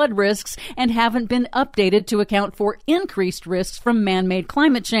kinds of flood risks and haven't been updated to account for increased risks from man-made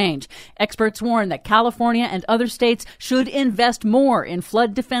climate change. Experts warn that California and other states should invest more in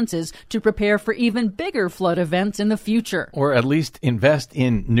flood defenses to prepare for even bigger flood events in the future. Or at least invest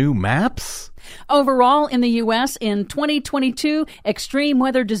in new maps? Overall, in the U.S., in 2022, extreme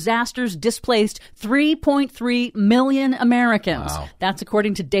weather disasters displaced 3.3 million Americans. Wow. That's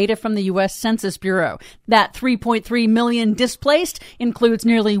according to data from the U.S. Census Bureau. That 3.3 million displaced includes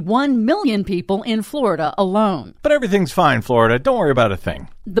nearly 1 million people in Florida alone. But everything's fine, Florida. Don't worry about a thing.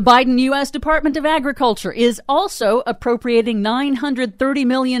 The Biden U.S. Department of Agriculture is also appropriating $930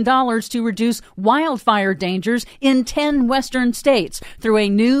 million to reduce wildfire dangers in 10 western states through a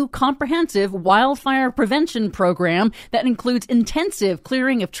new comprehensive wildfire prevention program that includes intensive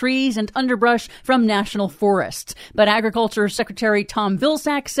clearing of trees and underbrush from national forests. But Agriculture Secretary Tom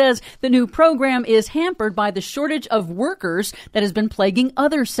Vilsack says the new program is hampered by the shortage of workers that has been plaguing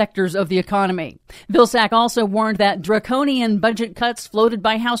other sectors of the economy. Vilsack also warned that draconian budget cuts floated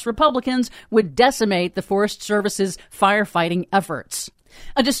by House Republicans would decimate the Forest Service's firefighting efforts.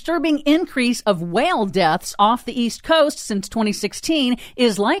 A disturbing increase of whale deaths off the East Coast since 2016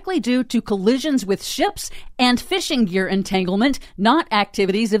 is likely due to collisions with ships and fishing gear entanglement, not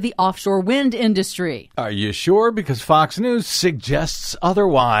activities of the offshore wind industry. Are you sure? Because Fox News suggests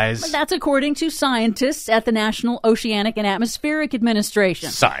otherwise. That's according to scientists at the National Oceanic and Atmospheric Administration.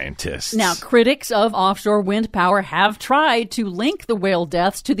 Scientists. Now, critics of offshore wind power have tried to link the whale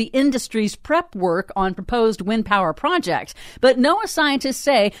deaths to the industry's prep work on proposed wind power projects, but NOAA scientists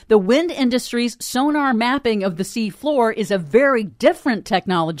say the wind industry's sonar mapping of the sea floor is a very different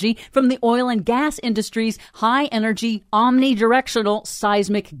technology from the oil and gas industry's high-energy, omnidirectional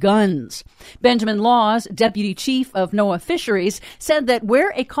seismic guns. Benjamin Laws, deputy chief of NOAA Fisheries, said that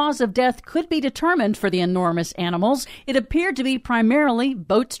where a cause of death could be determined for the enormous animals, it appeared to be primarily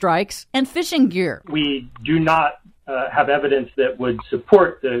boat strikes and fishing gear. We do not have evidence that would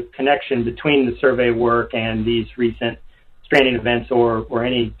support the connection between the survey work and these recent stranding events or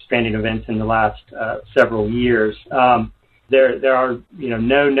any stranding events in the last several years. there are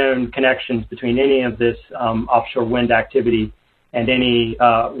no known connections between any of this offshore wind activity and any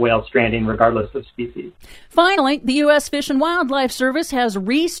whale stranding, regardless of species. Finally, the U.S. Fish and Wildlife Service has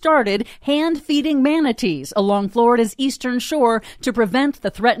restarted hand-feeding manatees along Florida's eastern shore to prevent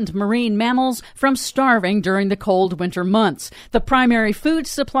the threatened marine mammals from starving during the cold winter months. The primary food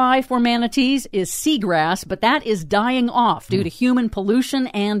supply for manatees is seagrass, but that is dying off due to human pollution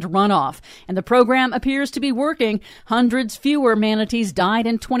and runoff. And the program appears to be working. Hundreds fewer manatees died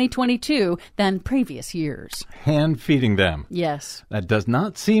in 2022 than previous years. Hand-feeding them. Yes. That does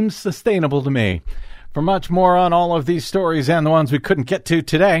not seem sustainable to me. For much more on all of these stories and the ones we couldn't get to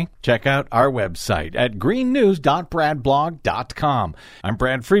today, check out our website at greennews.bradblog.com. I'm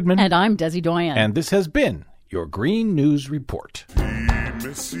Brad Friedman. And I'm Desi Doyen. And this has been your Green News Report. Feed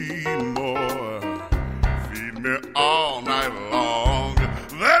me, Seymour. Feed me all night long.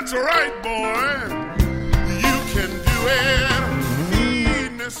 That's right, boy. You can do it.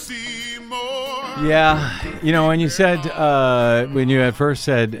 Feed me, Seymour. Yeah, when you said, when you at first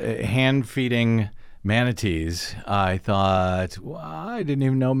said hand-feeding manatees, I thought, well, I didn't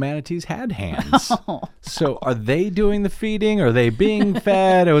even know manatees had hands. So are they doing the feeding? Are they being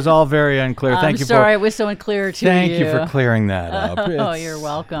fed? It was all very unclear. I'm sorry, it was so unclear to you. Thank you for clearing that up. Oh, you're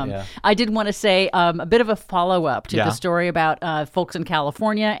welcome. Yeah. I did want to say a bit of a follow-up to the story about folks in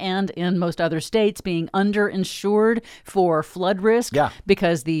California and in most other states being underinsured for flood risk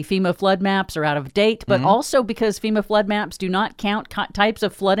because the FEMA flood maps are out of date, but also because FEMA flood maps do not count types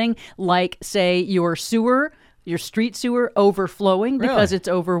of flooding like, say, your street sewer overflowing because it's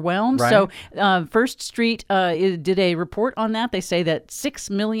overwhelmed. Right. So First Street did a report on that. They say that 6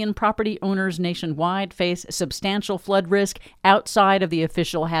 million property owners nationwide face substantial flood risk outside of the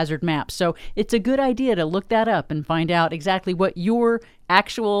official hazard map. So it's a good idea to look that up and find out exactly what your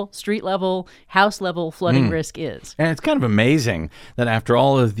actual street level, house level flooding risk is. And it's kind of amazing that after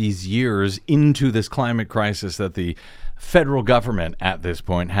all of these years into this climate crisis that the federal government at this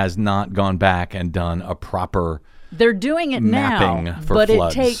point has not gone back and done a proper They're doing it now, but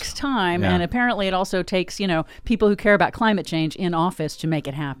floods. It takes time, and apparently it also takes, people who care about climate change in office to make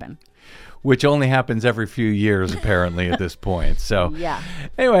it happen. Which only happens every few years, apparently, at this point. So,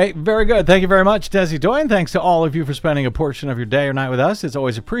 anyway, very good. Thank you very much, Desi Doyen. Thanks to all of you for spending a portion of your day or night with us. It's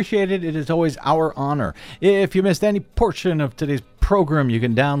always appreciated. It is always our honor. If you missed any portion of today's program, you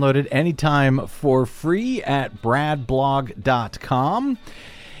can download it anytime for free at bradblog.com.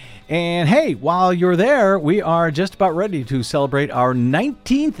 And hey, while you're there, we are just about ready to celebrate our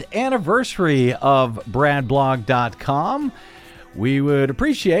 19th anniversary of bradblog.com. We would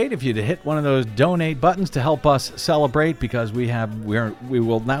appreciate if you'd hit one of those donate buttons to help us celebrate, because we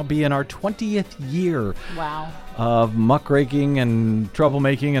will now be in our 20th year of muckraking and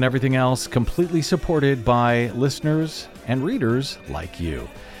troublemaking and everything else, completely supported by listeners and readers like you.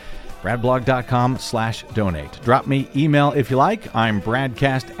 bradblog.com/donate. Drop me email if you like. I'm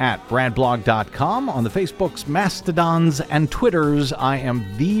BradCast@bradblog.com. On the Facebooks, Mastodons, and Twitters, I am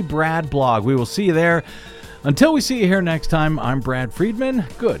the Brad Blog. We will see you there. Until we see you here next time, I'm Brad Friedman.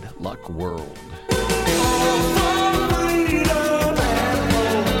 Good luck, world.